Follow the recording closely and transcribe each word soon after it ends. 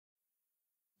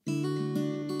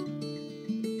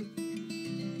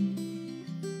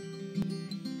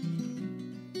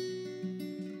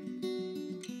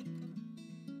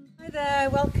Hi,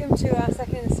 welcome to our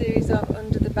second in the series of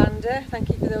Under the Banda. Thank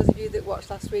you for those of you that watched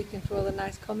last week and for all the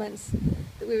nice comments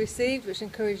that we received, which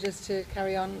encouraged us to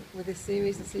carry on with this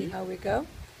series and see how we go.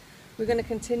 We're going to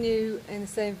continue in the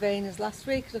same vein as last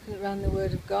week, looking around the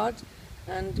Word of God,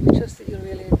 and we trust that you'll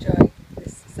really enjoy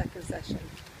this second session.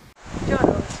 John,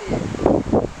 over to you.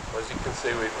 As you can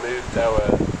see, we've moved our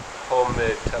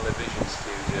homemade television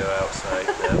studio outside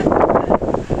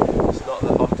now. It's not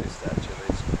the hottest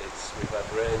actually, we've had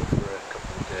rain for a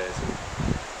couple of days and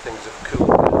things have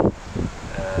cooled down.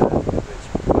 It's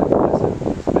quite pleasant.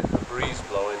 There's a bit of a breeze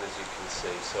blowing, as you can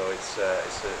see, so it's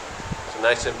a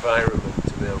nice environment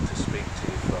to be able to speak to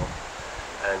you from.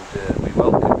 And we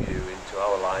welcome you into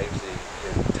our lives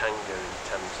in Tanga in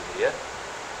Tanzania.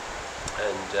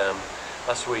 And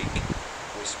last week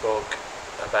we spoke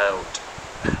about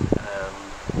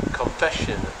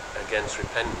confession against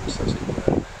repentance, as it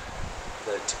were,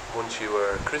 that once you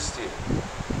are a Christian,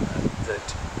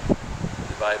 that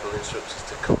the Bible instructs us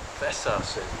to confess our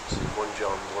sins in 1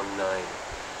 John 1:9,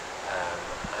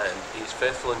 and He's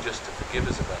faithful and just to forgive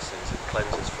us of our sins and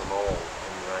cleanse us from all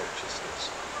unrighteousness.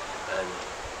 And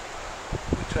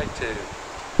we tried to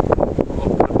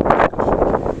open up a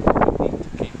discussion. We need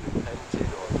to keep repenting,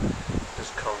 or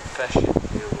does confession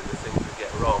deal with the things we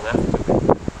get wrong after we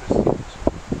become Christians?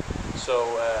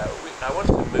 So I want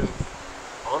to move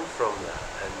on from that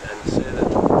and say that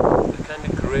the kind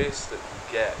of grace that we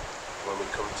get when we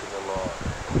come to the Lord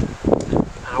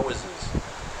empowers us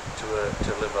to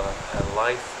live a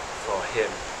life for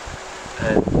Him.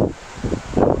 And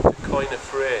I want to coin a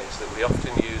phrase that we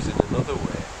often use in another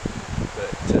way,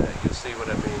 but you'll see what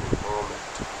I mean in a moment.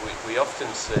 We often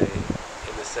say,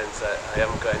 in the sense that I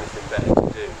haven't got anything better to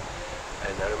do.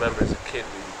 And I remember as a kid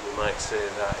we might say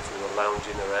that if we were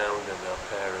lounging around and our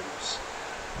parents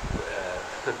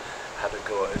had a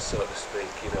go at us, so to speak,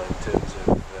 in terms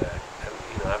of,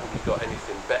 haven't you got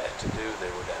anything better to do, they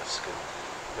would ask. And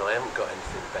no, I haven't got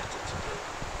anything better to do.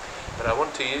 But I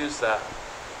want to use that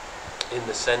in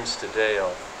the sense today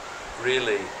of,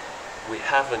 really, we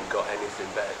haven't got anything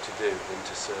better to do than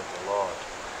to serve the Lord.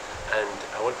 And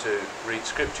I want to read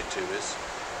scripture to us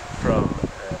from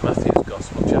Matthew's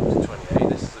Gospel, chapter 28.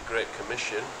 This is the Great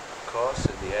Commission, of course,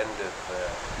 at the end of the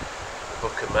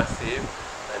book of Matthew.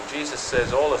 And Jesus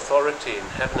says, "All authority in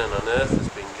heaven and on earth has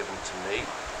been given to me.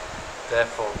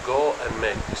 Therefore go and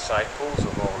make disciples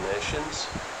of all nations,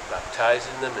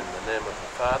 baptizing them in the name of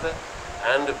the Father,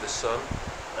 and of the Son,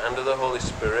 and of the Holy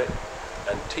Spirit,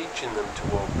 and teaching them to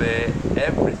obey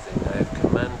everything I have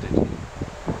commanded you.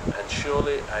 And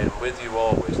surely I am with you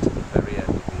always to the very end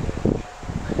of the age."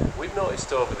 We've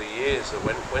noticed over the years that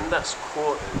when that's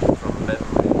quoted from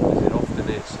memory, as it often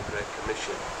is, the Great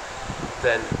Commission,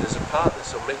 then there's a part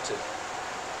that's omitted.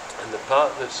 And the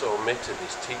part that's omitted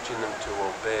is teaching them to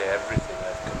obey everything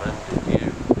I've commanded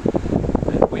you.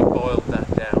 And we boiled that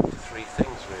down to three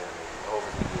things really over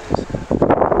the years in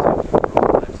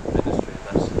our lives of ministry, and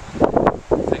that's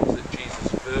the things that Jesus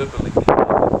verbally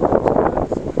commanded us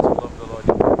to love the Lord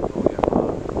your God with all your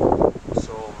heart,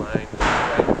 soul, mind, and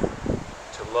strength,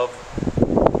 to love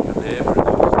your neighbour as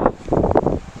yourself,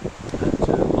 and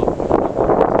to love one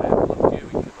another as I have loved you,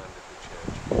 He commanded the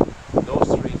church. Those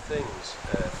three things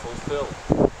fulfill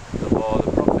the law of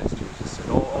the prophets. Jesus said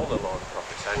all the law of the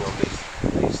prophets hang on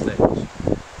these things.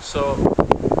 So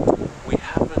we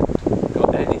haven't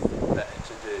got anything better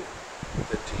to do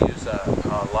than to use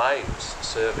our lives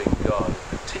serving God,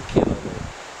 particularly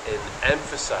in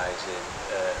emphasising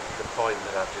the point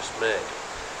that I've just made.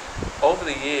 Over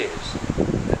the years,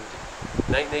 in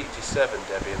 1987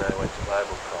 Debbie and I went to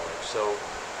Bible college, so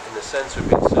in a sense we've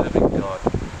been serving God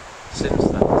since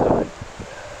that time.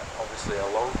 Obviously a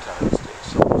long time,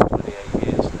 it's almost 28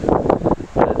 years now,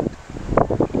 and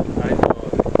I know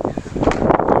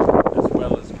as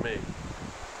well as me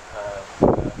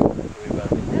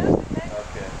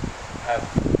have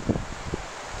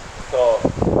thought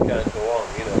we can't go on,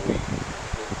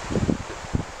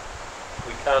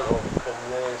 we can't overcome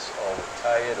this, or we're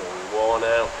tired, or we're worn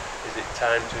out. Is it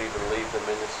time to even leave the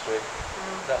ministry?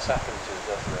 That's happened to us,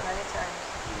 hasn't it? Many times.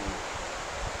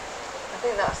 I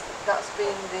think that's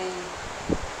been the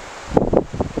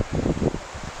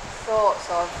thoughts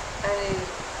of any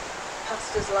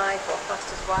pastor's life or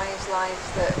pastor's wife's life,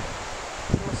 that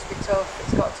it must be tough,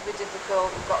 it's got to be difficult,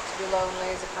 we've got to be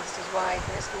lonely as a pastor's wife,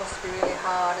 and it must be really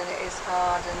hard, and it is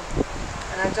hard.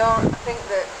 And I think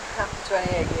that after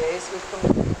 28 years we've come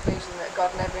to the conclusion that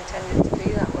God never intended it to be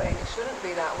that way, and it shouldn't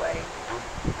be that way.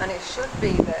 And it should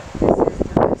be that this is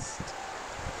the best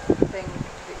thing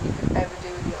that you could ever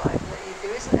do with your life, and that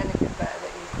there isn't anything better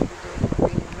that you could be doing than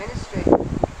being in ministry.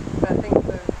 But I think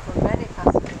for many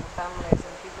pastors and families,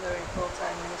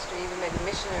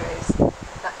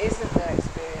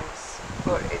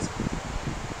 but it's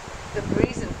the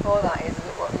reason for that is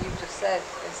that what you've just said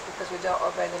is because we don't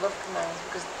obey the love commands,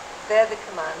 because they're the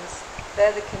commands,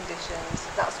 they're the conditions,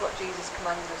 that's what Jesus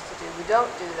commanded us to do. We don't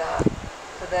do that,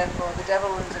 so therefore the devil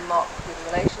runs amok with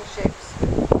relationships,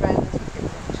 with friends, with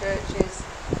people in churches,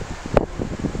 and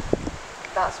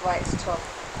that's why it's tough,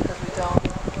 because we don't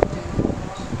do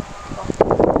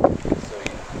often. So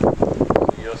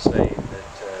you're saying that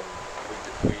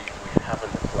we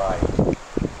haven't applied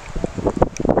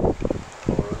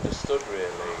or understood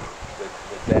really the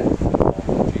depth of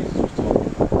what Jesus was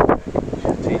talking about.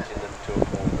 Teaching them to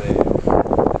obey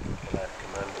and I've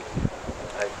commanded them.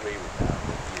 I agree with that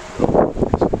with you.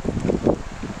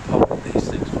 Pondering these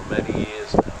things for many years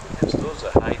now, because those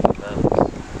are high demands.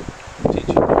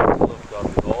 Teaching people to love God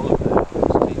with all of their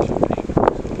hearts, teaching people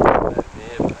to love their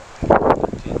neighbour,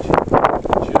 and teaching the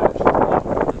church to love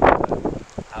one another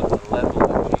at the level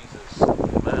that Jesus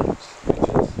commands, which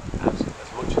is as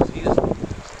much as He has loved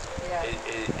us,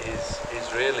 is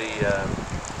really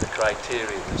the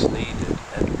criteria that's needed.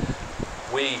 And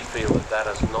we feel that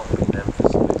has not been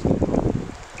emphasised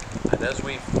enough. And as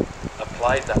we've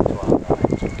applied that to our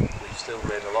lives, we've still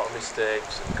made a lot of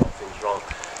mistakes and got things wrong,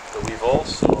 but we've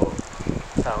also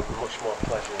found much more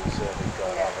pleasure in serving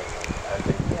God, haven't we? And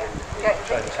in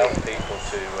trying to help people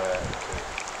to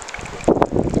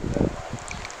their lives.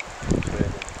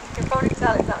 Really. You can probably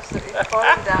tell it's absolutely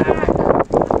pouring down right now.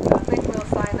 So I think we'll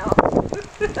sign off.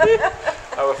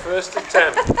 Our first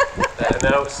attempt at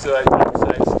an outside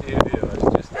studio has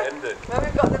just ended. When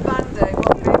we've got the Banda, it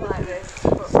won't be like this.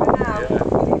 But for now,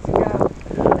 we need to go.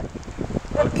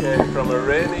 Yeah. Okay, from a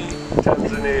rainy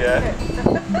Tanzania,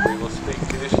 we will speak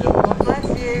to you shortly. God bless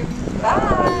you. Bye.